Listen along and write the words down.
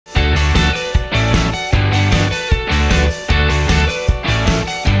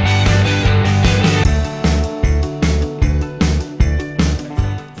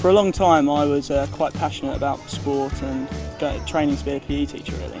a long time I was quite passionate about sport and training to be a PE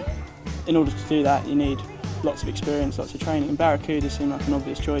teacher really. In order to do that you need lots of experience, lots of training, and Barracudas seemed like an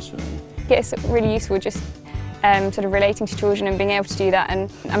obvious choice for me. It's really useful just sort of relating to children and being able to do that, and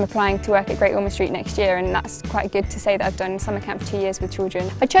I'm applying to work at Great Ormond Street next year, and that's quite good to say that I've done summer camp for 2 years with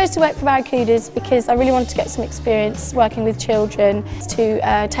children. I chose to work for Barracudas because I really wanted to get some experience working with children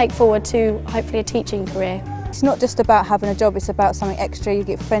to take forward to hopefully a teaching career. It's not just about having a job, it's about something extra. You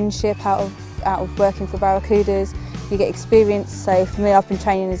get friendship out of working for Barracudas, you get experience. So for me, I've been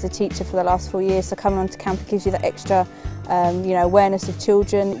training as a teacher for the last 4 years, so coming onto camp gives you that extra awareness of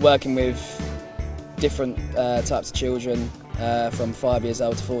children. Working with different types of children from 5 years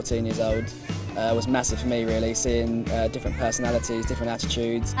old to 14 years old was massive for me really, seeing different personalities, different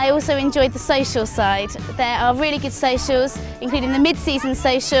attitudes. I also enjoyed the social side. There are really good socials, including the mid-season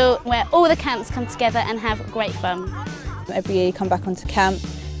social where all the camps come together and have great fun. Every year you come back onto camp,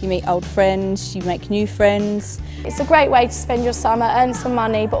 you meet old friends, you make new friends. It's a great way to spend your summer, earn some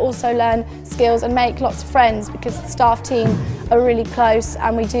money, but also learn skills and make lots of friends because the staff team are really close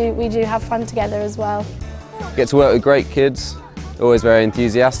and we do have fun together as well. Get to work with great kids, always very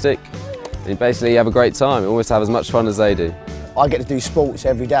enthusiastic, and you basically have a great time. You almost have as much fun as they do. I get to do sports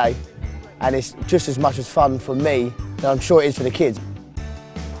every day and it's just as much as fun for me and I'm sure it is for the kids.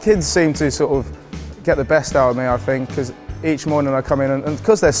 Kids seem to sort of get the best out of me, I think, because each morning I come in and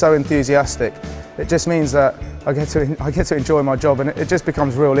because they're so enthusiastic, it just means that I get to enjoy my job, and it just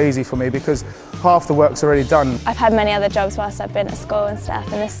becomes real easy for me because half the work's already done. I've had many other jobs whilst I've been at school and stuff,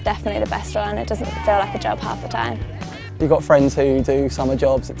 and this is definitely the best one. It doesn't feel like a job half the time. You've got friends who do summer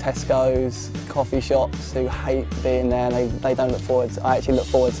jobs at Tesco's, coffee shops, who hate being there, and they don't look forward to, I actually look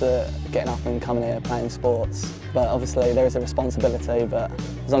forward to getting up and coming here playing sports. But obviously there is a responsibility, but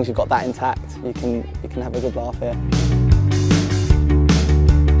as long as you've got that intact, you can have a good laugh here.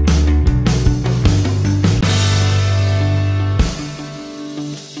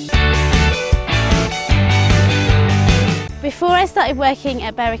 Before I started working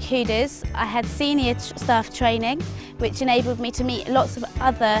at Barracudas, I had senior staff training, which enabled me to meet lots of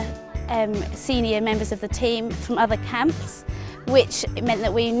other senior members of the team from other camps, which meant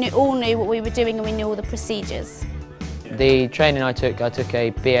that we all knew what we were doing and we knew all the procedures. The training I took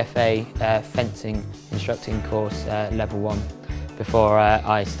a BFA fencing instructing course, level 1, before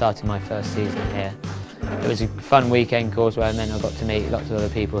I started my first season here. It was a fun weekend course where I got to meet lots of other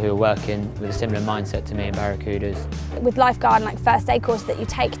people who were working with a similar mindset to me in Barracudas. With lifeguard and first aid course that you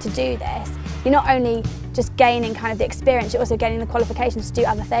take to do this, you're not only just gaining kind of the experience, you're also gaining the qualifications to do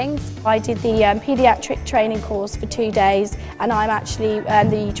other things. I did the paediatric training course for 2 days, and I'm actually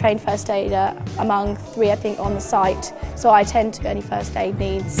the trained first aider among 3, I think, on the site, so I tend to any first aid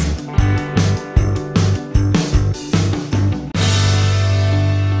needs.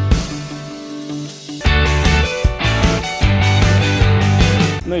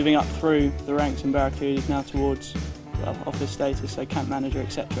 Moving up through the ranks in Barracudas now towards office status, so camp manager,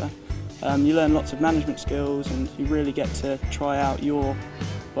 etc. You learn lots of management skills and you really get to try out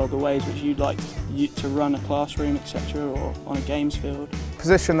the ways which you'd like to run a classroom, etc., or on a games field. The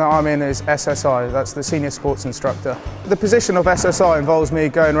position that I'm in is SSI, that's the Senior Sports Instructor. The position of SSI involves me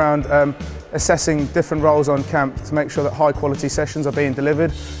going around assessing different roles on camp to make sure that high quality sessions are being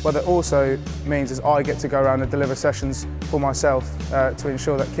delivered. What that also means is I get to go around and deliver sessions for myself to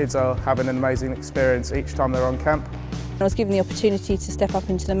ensure that kids are having an amazing experience each time they're on camp. I was given the opportunity to step up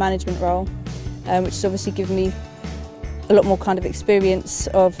into the management role, which has obviously given me a lot more kind of experience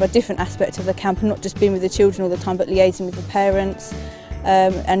of a different aspect of the camp, and not just being with the children all the time but liaising with the parents,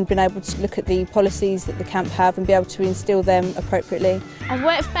 and been able to look at the policies that the camp have and be able to instil them appropriately. I've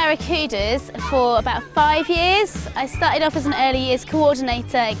worked for Barracudas for about 5 years. I started off as an early years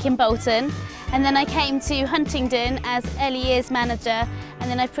coordinator at Kimbolton, and then I came to Huntingdon as early years manager, and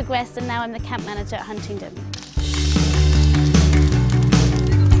then I've progressed and now I'm the camp manager at Huntingdon.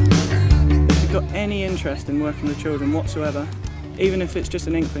 If you've got any interest in working with children whatsoever, even if it's just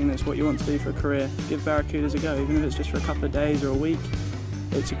an inkling that's what you want to do for a career, give Barracudas a go, even if it's just for a couple of days or a week.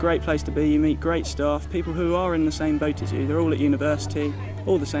 It's a great place to be, you meet great staff, people who are in the same boat as you. They're all at university,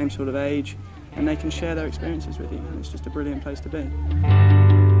 all the same sort of age, and they can share their experiences with you, and it's just a brilliant place to be.